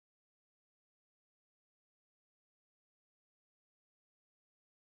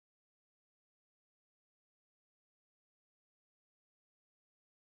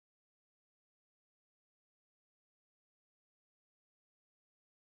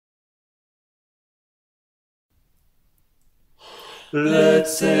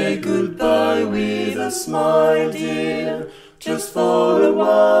Let's say goodbye with a smile, dear, just for a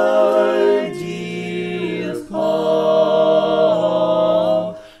while, dear Pa.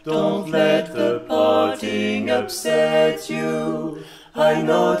 Don't let the parting upset you, I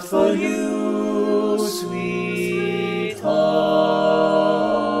knot for you, sweetheart.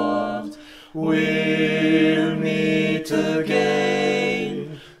 We'll meet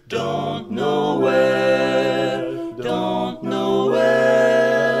again, don't know where, don't know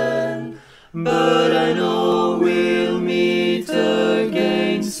when, but I know we'll meet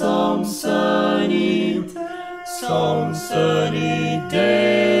again some sunny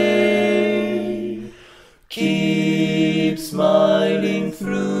day. Keep smiling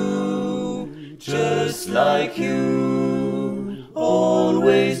through, just like you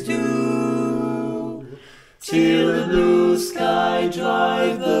always do, till the blue sky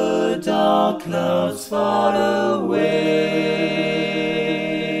drive the dark clouds far away.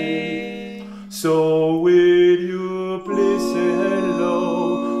 So will you please say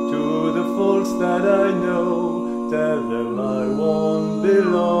hello to the folks that I know? Tell them I won't be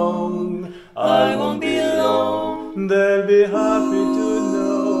long, I won't be long. They'll be happy to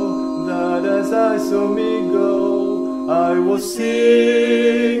know that as I saw me go, I was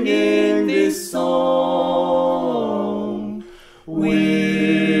singing this song.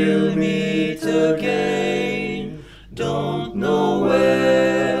 We'll meet again, don't know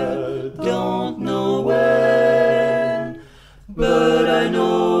where, don't know when, but I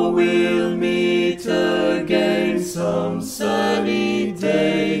know we'll meet again some sunny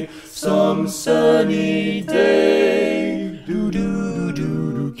day, some sunny day. Do do do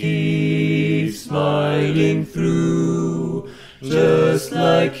do, keep smiling through, just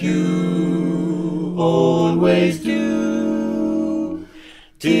like you always do,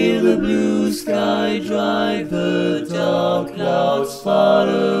 till the blue sky drive the dark clouds far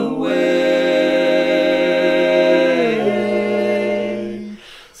away.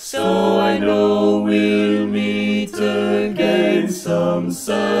 So I know we'll meet again some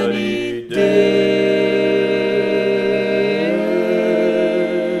sunny day.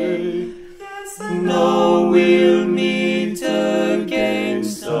 No, we'll meet again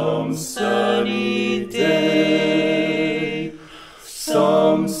some sunny day,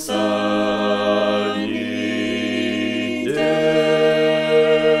 some sunny